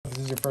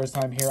your first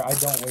time here, I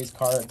don't waste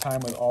card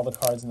time with all the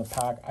cards in the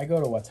pack. I go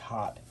to what's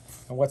hot.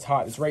 And what's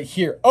hot is right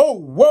here. Oh,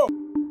 whoa!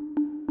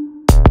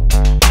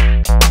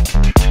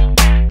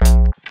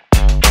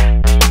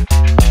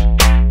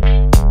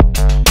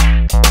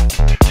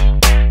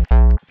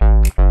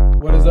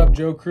 What is up,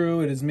 Joe Crew?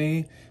 It is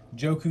me,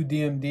 Johku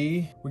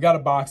DMD. We got a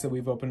box that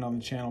we've opened on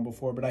the channel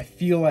before, but I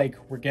feel like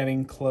we're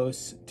getting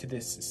close to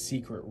this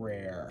secret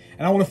rare.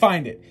 And I want to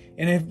find it.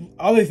 And the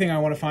other thing I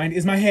want to find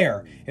is my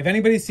hair. If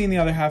anybody's seen the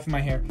other half of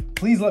my hair,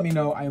 please let me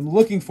know. I am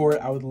looking for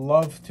it. I would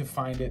love to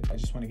find it. I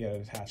just want to get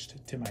it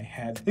attached to my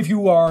head. If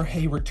you are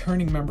a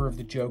returning member of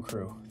the Joe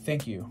Crew,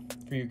 thank you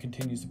for your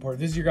continued support.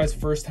 If this is your guys'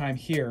 first time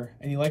here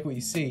and you like what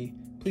you see,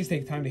 please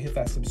take time to hit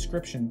that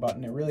subscription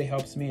button. It really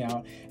helps me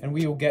out. And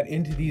we will get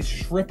into these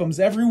Shrip'Ms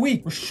every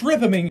week. We're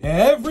Shrip'Ming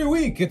every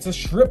week. It's a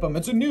Shrip'M.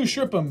 It's a new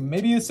Shrip'M.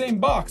 Maybe the same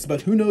box,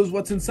 but who knows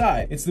what's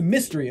inside. It's the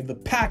mystery of the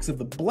packs, of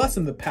the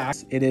blessing the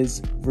packs. It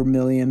is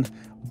Vermilion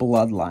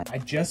Bloodline. I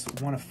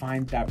just want to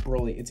find that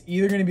Broly. It's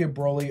either going to be a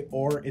Broly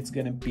or it's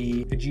going to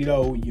be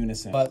Vegito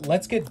Unison. But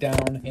let's get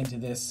down into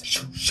this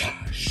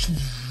Shrip'M.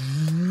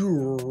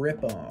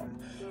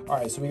 All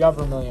right, so we got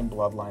Vermilion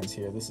Bloodlines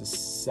here. This is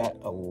set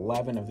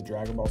 11 of the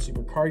Dragon Ball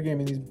Super card game,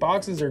 and these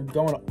boxes are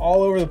going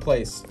all over the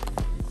place.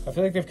 I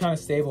feel like they've kind of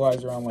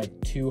stabilized around like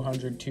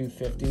 200,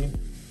 250.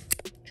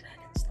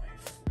 Dragon's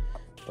Life.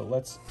 But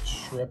let's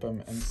Shrip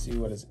them and see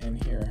what is in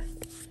here.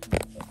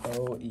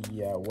 Oh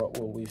yeah, what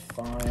will we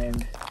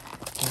find?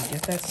 Can we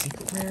get that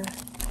secret rare?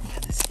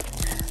 Get the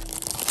secret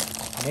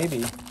rare.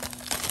 Maybe.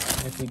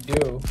 And if we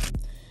do,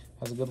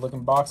 has a good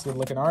looking box, good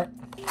looking art,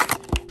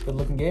 good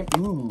looking game.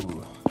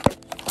 Ooh.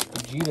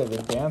 Vegeta,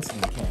 the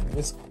Dancing King.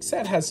 This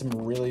set has some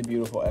really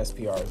beautiful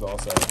SPRs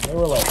also. They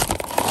were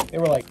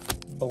like,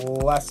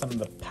 bless them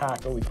the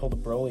pack. Oh, we pulled a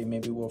Broly.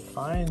 Maybe we'll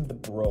find the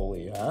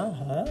Broly.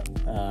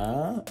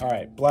 All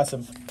right, bless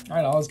him. All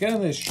right, now let's get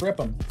into this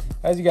Shrip'M.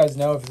 As you guys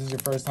know, if this is your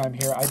first time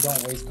here, I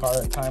don't waste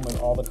time with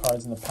all the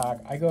cards in the pack.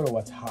 I go to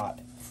what's hot.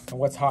 And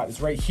what's hot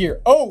is right here.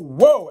 Oh,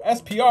 whoa,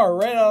 SPR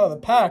right out of the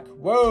pack.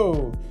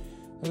 Whoa.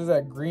 This is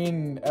that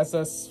green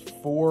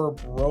SS4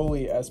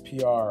 Broly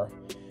SPR.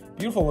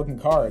 Beautiful looking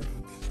card.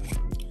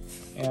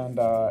 And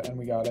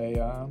we got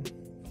a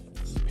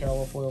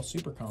parallel foil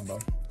super combo.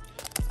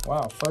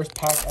 Wow, first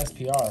pack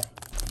SPR.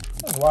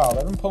 That's wild.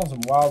 I've been pulling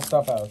some wild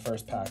stuff out of the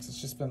first packs. It's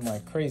just been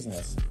like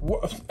craziness.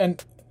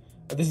 And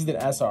this is an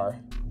SR.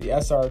 The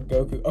SR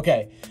Goku.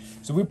 Okay,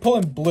 so we pull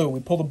in blue.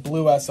 We pulled a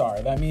blue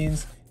SR. That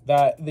means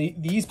that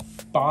these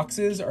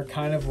boxes are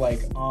kind of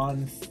like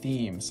on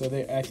theme. So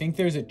I think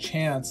there's a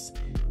chance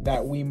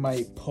that we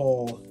might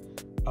pull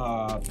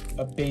a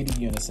Baby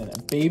Unison. A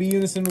Baby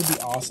Unison would be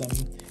awesome.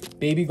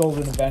 Baby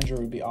Golden Avenger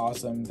would be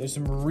awesome. There's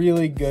some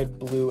really good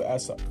blue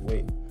SR.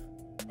 Wait.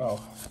 Oh,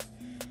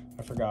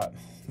 I forgot.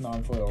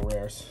 Non-foil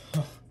rares.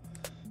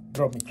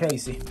 Drove me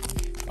crazy.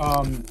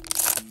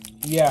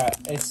 Yeah,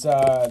 it's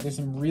there's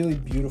some really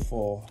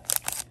beautiful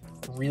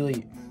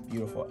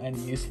and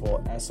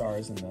useful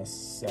SRs in this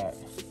set.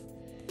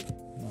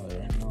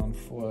 Another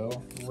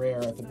non-foil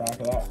rare at the back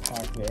of that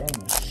pack there. I'm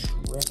gonna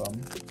Shrip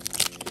them.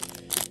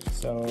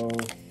 So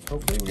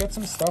hopefully we get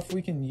some stuff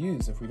we can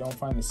use if we don't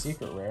find the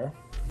secret rare.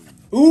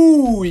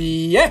 Ooh,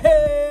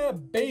 yeah,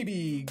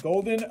 baby,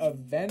 Golden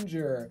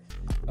Avenger.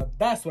 Now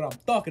that's what I'm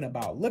talking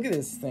about. Look at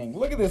this thing.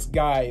 Look at this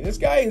guy. This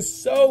guy is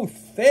so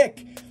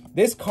thick.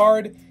 This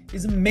card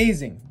is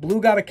amazing.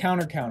 Blue got a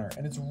counter,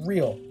 and it's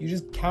real. You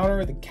just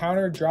counter the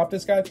counter, drop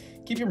this guy,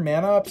 keep your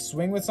mana up,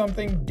 swing with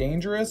something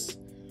dangerous.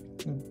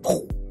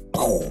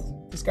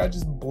 This guy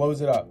just blows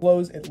it up.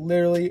 It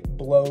literally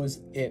blows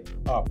it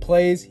up.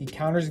 Plays, he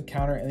counters a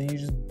counter, and then you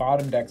just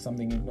bottom deck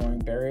something, ignoring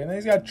barrier. And then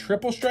he's got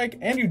triple strike,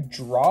 and you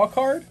draw a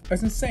card?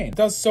 That's insane. It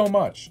does so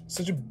much.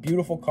 Such a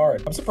beautiful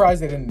card. I'm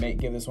surprised they didn't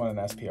give this one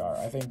an SPR.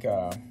 I think, you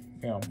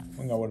know, it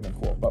would have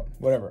been cool, but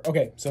whatever.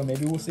 Okay, so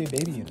maybe we'll see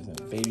Baby Unison.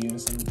 Baby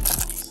Unison would be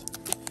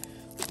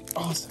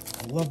awesome.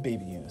 I love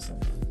Baby Unison.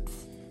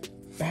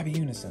 Baby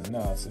Unison.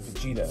 No, it's a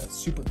Vegeta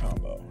super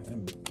combo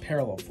and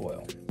parallel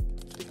foil.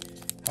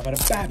 How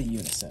about a Babby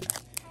Unison?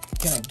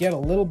 Can I get a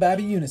little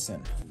Babby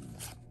Unison?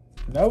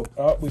 Nope.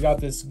 Oh, we got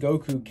this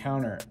Goku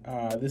counter.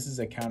 This is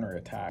a counter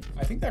attack.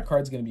 I think that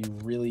card's going to be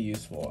really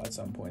useful at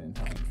some point in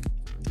time.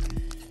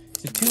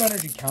 It's a 2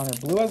 energy counter.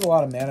 Blue has a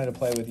lot of mana to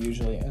play with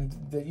usually, and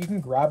you can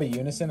grab a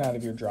Unison out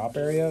of your drop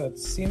area. That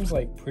seems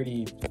like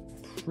pretty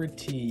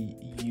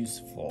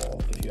useful,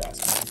 if you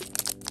ask me.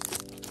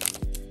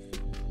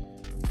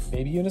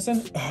 Baby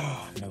Unison?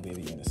 Oh, no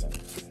Baby Unison.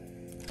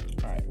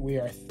 We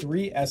are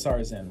 3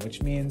 SRs in,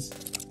 which means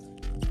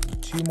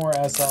 2 more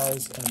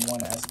SRs and 1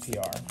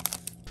 SPR.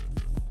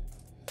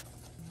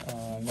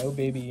 No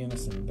Baby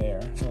Unison there.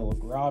 A little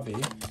Grobby.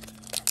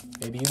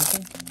 Baby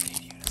Unison?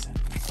 Baby Unison.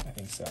 I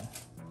think so.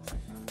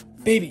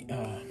 Baby.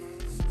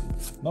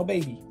 No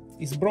baby.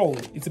 It's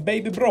Broly. It's a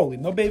baby Broly.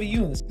 No Baby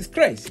Unison. It's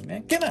crazy,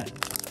 man. Come on.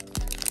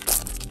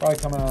 Probably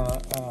coming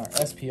on our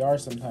SPR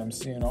sometime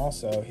soon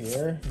also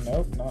here.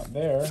 Nope, not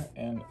there.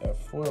 And a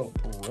foil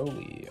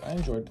Broly. I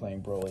enjoyed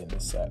playing Broly in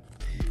this set.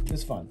 It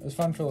was fun. It was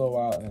fun for a little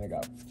while, and then it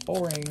got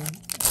boring.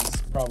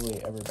 As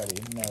probably everybody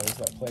knows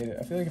that played it.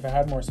 I feel like if I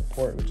had more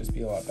support, it would just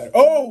be a lot better.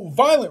 Oh,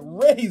 Violent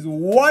Rays,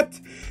 what?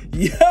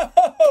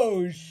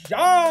 Yo,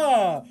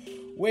 Sha!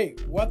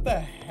 Wait, what the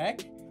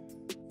heck?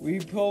 We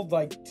pulled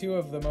like 2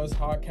 of the most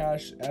hot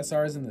cash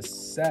SRs in the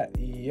set.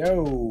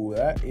 Yo,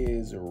 that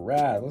is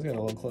rad. Let's get a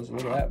little closer.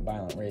 Look at that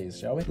Violent Rays,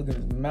 shall we? Look at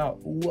his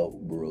mouth. Whoa,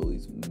 bro,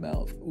 his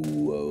mouth.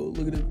 Whoa,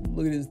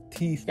 look at his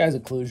teeth. Guy's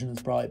occlusion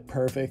is probably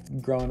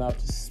perfect. Growing up,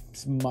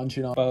 just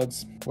munching on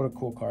buds. What a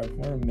cool card.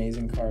 What an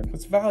amazing card.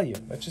 What's value?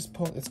 That's just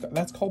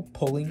that's called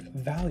pulling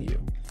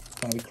value. It's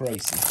gonna be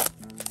crazy.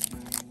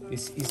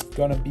 This is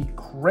gonna be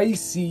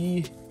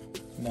crazy.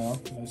 No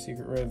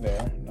secret rare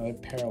there. Another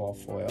parallel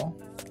foil.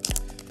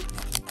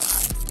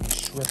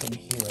 Shrip'M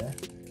here.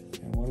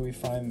 And what do we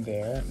find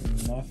there?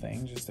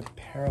 Nothing, just a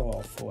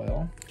parallel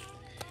foil.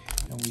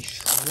 And we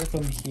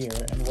Shrip'M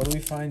here. And what do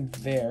we find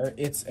there?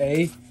 It's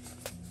a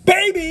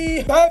baby!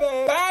 Baby!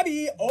 Oh,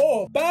 baby!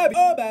 Oh,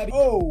 baby!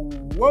 Oh,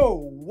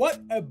 whoa, what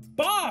a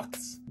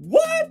box!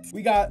 What?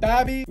 We got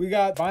Babby, we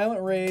got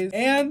Violent Rays,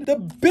 and the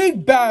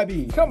big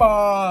Babby. Come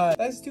on,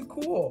 that's too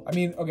cool. I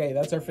mean, okay,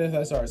 that's our 5th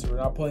SR, so we're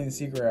not pulling the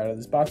secret out of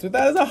this box, but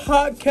that is a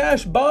hot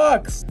cash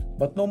box.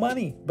 But no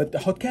money, but the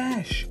hot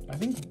cash. I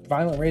think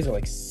Violent Rays are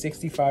like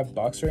 65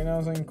 bucks right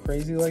now, something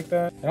crazy like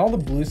that. And all the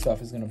blue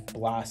stuff is gonna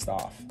blast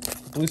off.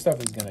 The blue stuff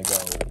is gonna go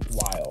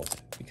wild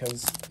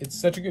because it's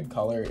such a good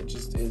color. It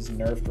just is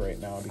nerfed right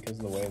now because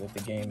of the way that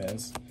the game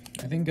is.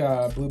 I think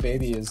Blue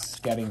Baby is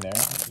getting there.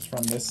 It's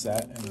from this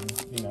set,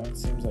 and you know, it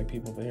seems like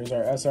people. But here's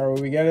our SR.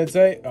 What we get it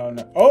say? Oh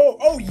no!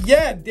 Oh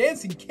yeah!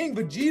 Dancing King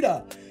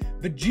Vegeta.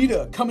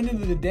 Vegeta coming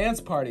into the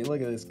dance party.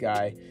 Look at this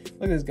guy.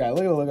 Look at this guy.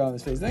 Look at the look on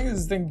his face. I think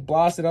this thing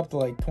blasted up to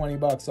like 20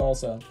 bucks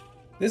also.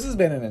 This has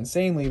been an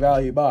insanely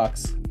valued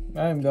box.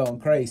 I'm going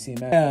crazy,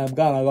 man. I'm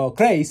gonna go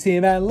crazy,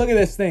 man. Look at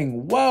this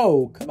thing.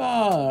 Whoa, come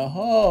on.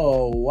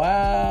 Oh,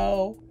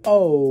 wow.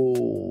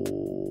 Oh,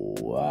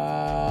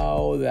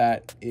 wow.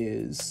 That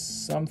is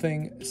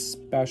something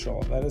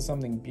special. That is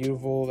something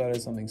beautiful. That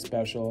is something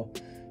special.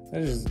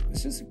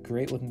 It's just a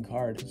great looking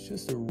card. It's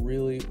just a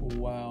really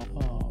wow.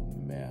 Oh,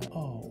 man.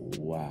 Oh,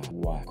 wow.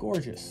 Wow.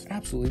 Gorgeous.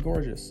 Absolutely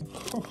gorgeous.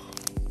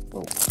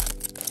 Oh.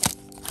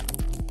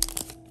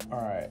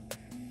 All right.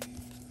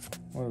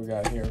 What do we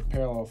got here?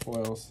 Parallel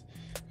foils.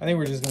 I think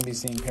we're just going to be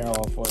seeing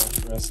parallel foils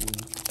for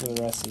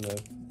the rest of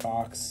the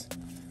box.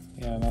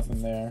 Yeah,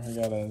 nothing there. We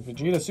got a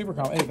Vegeta Super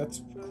Combo. Hey,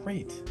 that's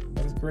great.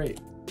 That is great.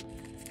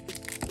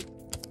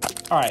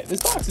 All right,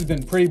 this box has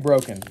been pretty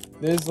broken.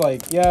 There's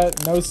like, yeah,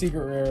 no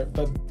secret rare,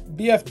 but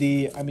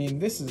BFD. I mean,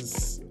 this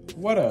is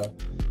what a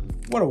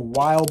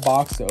wild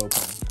box to open.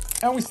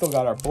 And we still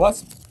got our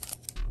Bless.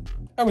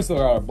 And we still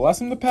got our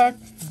Bless in the pack.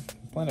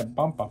 Planet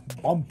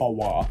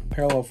Bumpawa.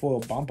 Parallel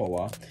foil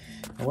Bumpawa.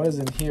 And what is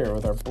in here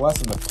with our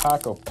Bless in the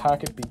pack? Oh,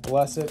 pack it, be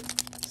blessed.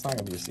 It's not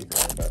gonna be a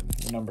secret, but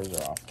the numbers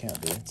are off. Can't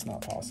be. It's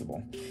not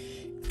possible.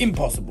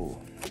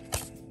 Impossible.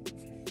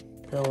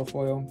 Parallel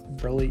foil,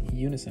 Brilliant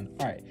Unison.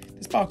 All right,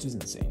 this box was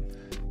insane.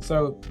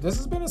 So this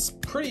has been a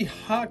pretty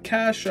hot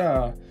cash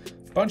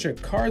bunch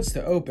of cards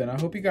to open. I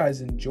hope you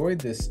guys enjoyed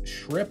this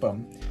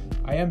Shrip'M.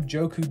 I am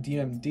Johku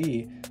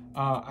DMD.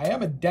 I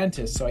am a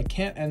dentist, so I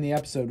can't end the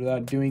episode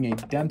without doing a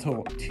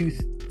dental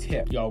tooth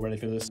tip. Y'all ready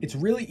for this? It's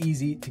really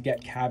easy to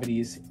get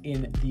cavities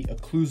in the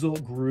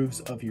occlusal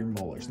grooves of your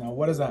molars. Now,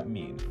 what does that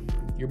mean?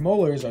 Your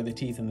molars are the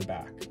teeth in the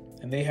back,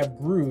 and they have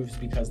grooves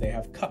because they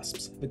have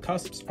cusps. The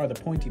cusps are the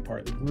pointy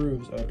part, the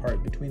grooves are the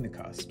part between the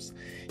cusps.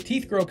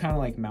 Teeth grow kind of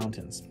like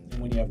mountains, and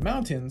when you have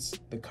mountains,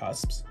 the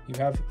cusps, you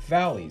have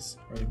valleys,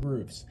 or the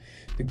grooves.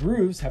 The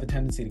grooves have a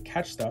tendency to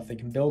catch stuff, they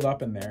can build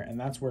up in there, and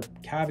that's where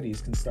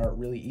cavities can start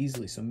really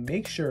easily. So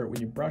make sure when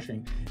you're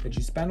brushing that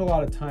you spend a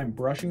lot of time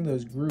brushing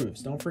those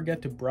grooves. Don't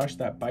forget to brush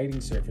that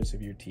biting surface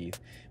of your teeth.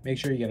 Make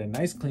sure you get a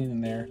nice clean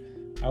in there.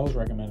 I always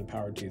recommend a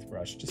power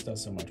toothbrush. It just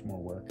does so much more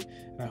work.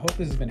 And I hope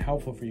this has been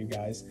helpful for you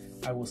guys.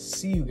 I will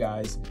see you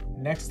guys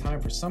next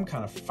time for some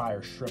kind of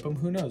fire Shrip'M.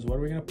 Who knows? What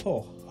are we going to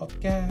pull? Oh,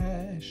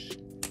 gosh.